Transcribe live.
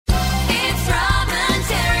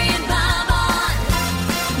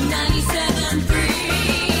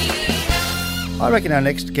I reckon our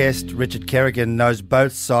next guest, Richard Kerrigan, knows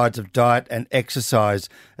both sides of diet and exercise.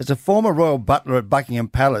 As a former royal butler at Buckingham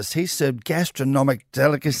Palace, he served gastronomic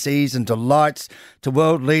delicacies and delights to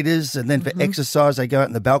world leaders, and then for exercise they go out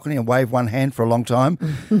in the balcony and wave one hand for a long time.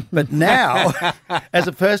 But now, as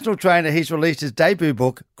a personal trainer, he's released his debut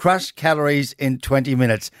book, Crush Calories in 20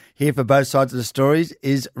 Minutes. Here for both sides of the stories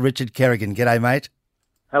is Richard Kerrigan. G'day, mate.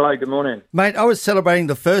 Hello, good morning. Mate, I was celebrating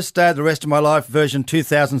the first day of the rest of my life version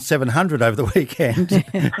 2700 over the weekend.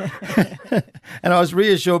 And I was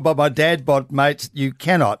reassured by my dad bod mates, you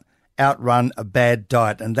cannot outrun a bad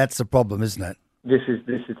diet. And that's the problem, isn't it? This is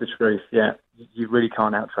the truth, yeah. You really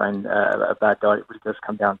can't out-train a bad diet. It really does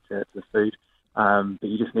come down to the food. But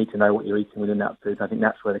you just need to know what you're eating within that food. I think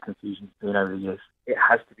that's where the confusion's been over the years. It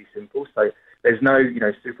has to be simple. So there's no,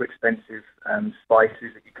 super expensive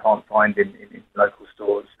spices that you can't find in local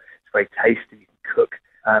stores. It's very tasty. You can cook,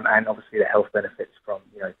 and obviously the health benefits from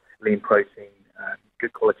lean protein,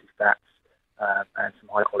 good quality fats, and some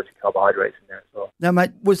high quality carbohydrates in there as well. Now,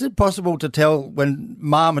 mate, was it possible to tell when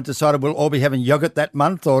Mum had decided we'll all be having yogurt that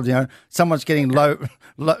month, or someone's getting low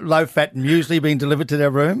fat muesli being delivered to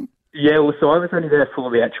their room? Yeah, well, so I was only there for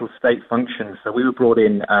the actual state function. So we were brought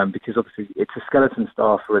in because obviously it's a skeleton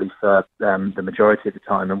staff really for the majority of the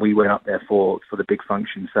time, and we went up there for the big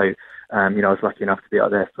function. So, I was lucky enough to be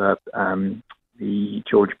up there for the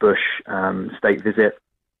George Bush state visit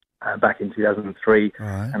back in 2003,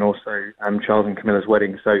 right. And also Charles and Camilla's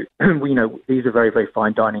wedding. So, these are very, very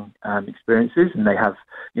fine dining experiences, and they have,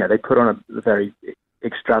 they put on a very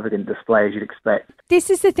extravagant display, as you'd expect. This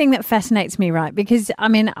is the thing that fascinates me, right? Because,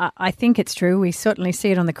 I think it's true. We certainly see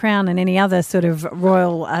it on The Crown and any other sort of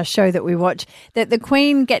royal show that we watch, that the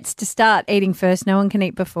Queen gets to start eating first. No one can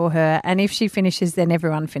eat before her. And if she finishes, then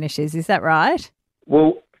everyone finishes. Is that right?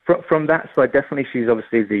 Well, from that side, definitely she's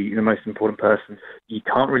obviously the most important person. You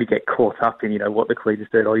can't really get caught up in, what the Queen is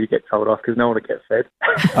doing, or you get told off because no one will get fed.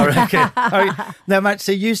 Now, mate,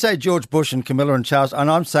 so you say George Bush and Camilla and Charles, and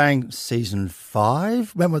I'm saying season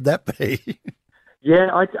 5? When would that be? Yeah,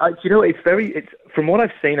 it's from what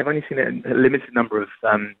I've seen, I've only seen it in a limited number of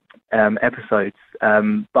episodes,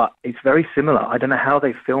 but it's very similar. I don't know how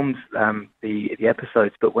they filmed the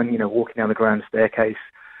episodes, but when, walking down the grand staircase,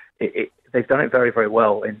 they've done it very, very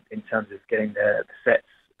well in terms of getting the sets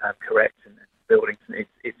correct and buildings.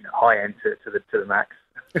 It's high end to the max.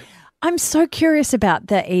 I'm so curious about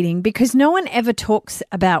the eating because no one ever talks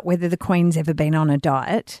about whether the Queen's ever been on a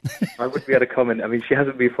diet. I wouldn't be able to comment. She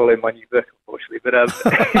hasn't been following my new book, unfortunately. But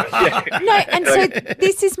yeah. No, and so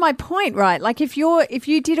this is my point, right? Like if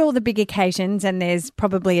you did all the big occasions and there's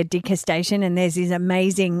probably a degustation and there's these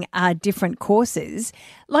amazing different courses,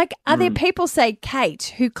 like are there people, say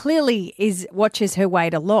Kate, who clearly watches her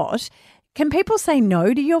weight a lot? Can people say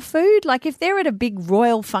no to your food? Like if they're at a big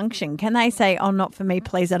royal function, can they say, oh, not for me,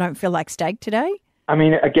 please, I don't feel like steak today?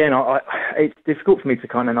 Again, it's difficult for me to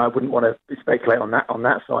and I wouldn't want to speculate on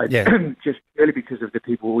that side, just purely because of the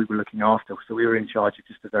people we were looking after. So we were in charge of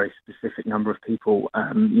just a very specific number of people,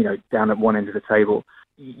 down at one end of the table.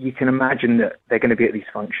 You can imagine that they're going to be at these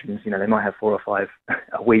functions. They might have 4 or 5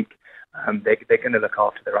 a week. They're going to look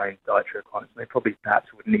after their own dietary requirements. They probably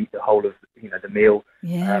perhaps wouldn't eat the whole of the meal.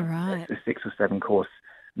 Yeah, right. It's a 6 or 7 course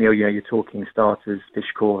meal. You're talking starters,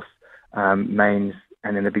 fish course, mains,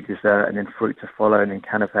 and then the big dessert, and then fruit to follow, and then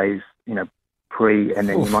canapes. Pre, and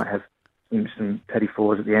then you might have some petit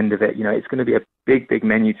fours at the end of it. It's going to be a big, big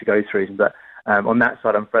menu to go through, but. On that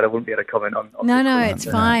side, I'm afraid I wouldn't be able to comment on No, it's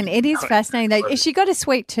fine. It is fascinating, though. Has she got a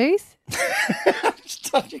sweet tooth?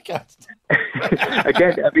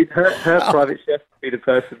 Again, her private chef would be the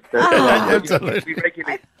person.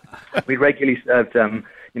 We regularly served,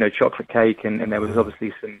 chocolate cake, and there was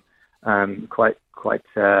obviously some quite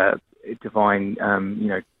divine,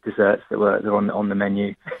 desserts that were on the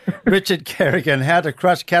menu. Richard Kerrigan, How to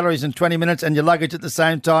Crush Calories in 20 Minutes and Your Luggage at the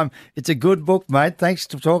Same Time. It's a good book, mate. Thanks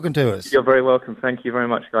for talking to us. You're very welcome. Thank you very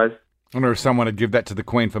much, guys. I wonder if someone would give that to the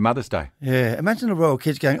Queen for Mother's Day. Yeah, imagine the royal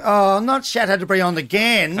kids going, oh, not Chateau de Briand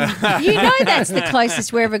again. That's the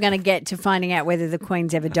closest we're ever going to get to finding out whether the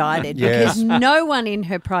Queen's ever dieted because no one in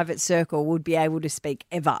her private circle would be able to speak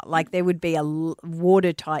ever. Like there would be a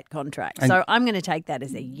watertight contract. So I'm going to take that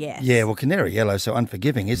as a yes. Yeah, well, canary yellow, so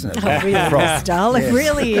unforgiving, isn't it? Oh, really, Style. It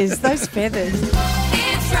really is. Those feathers.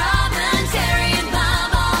 It's right.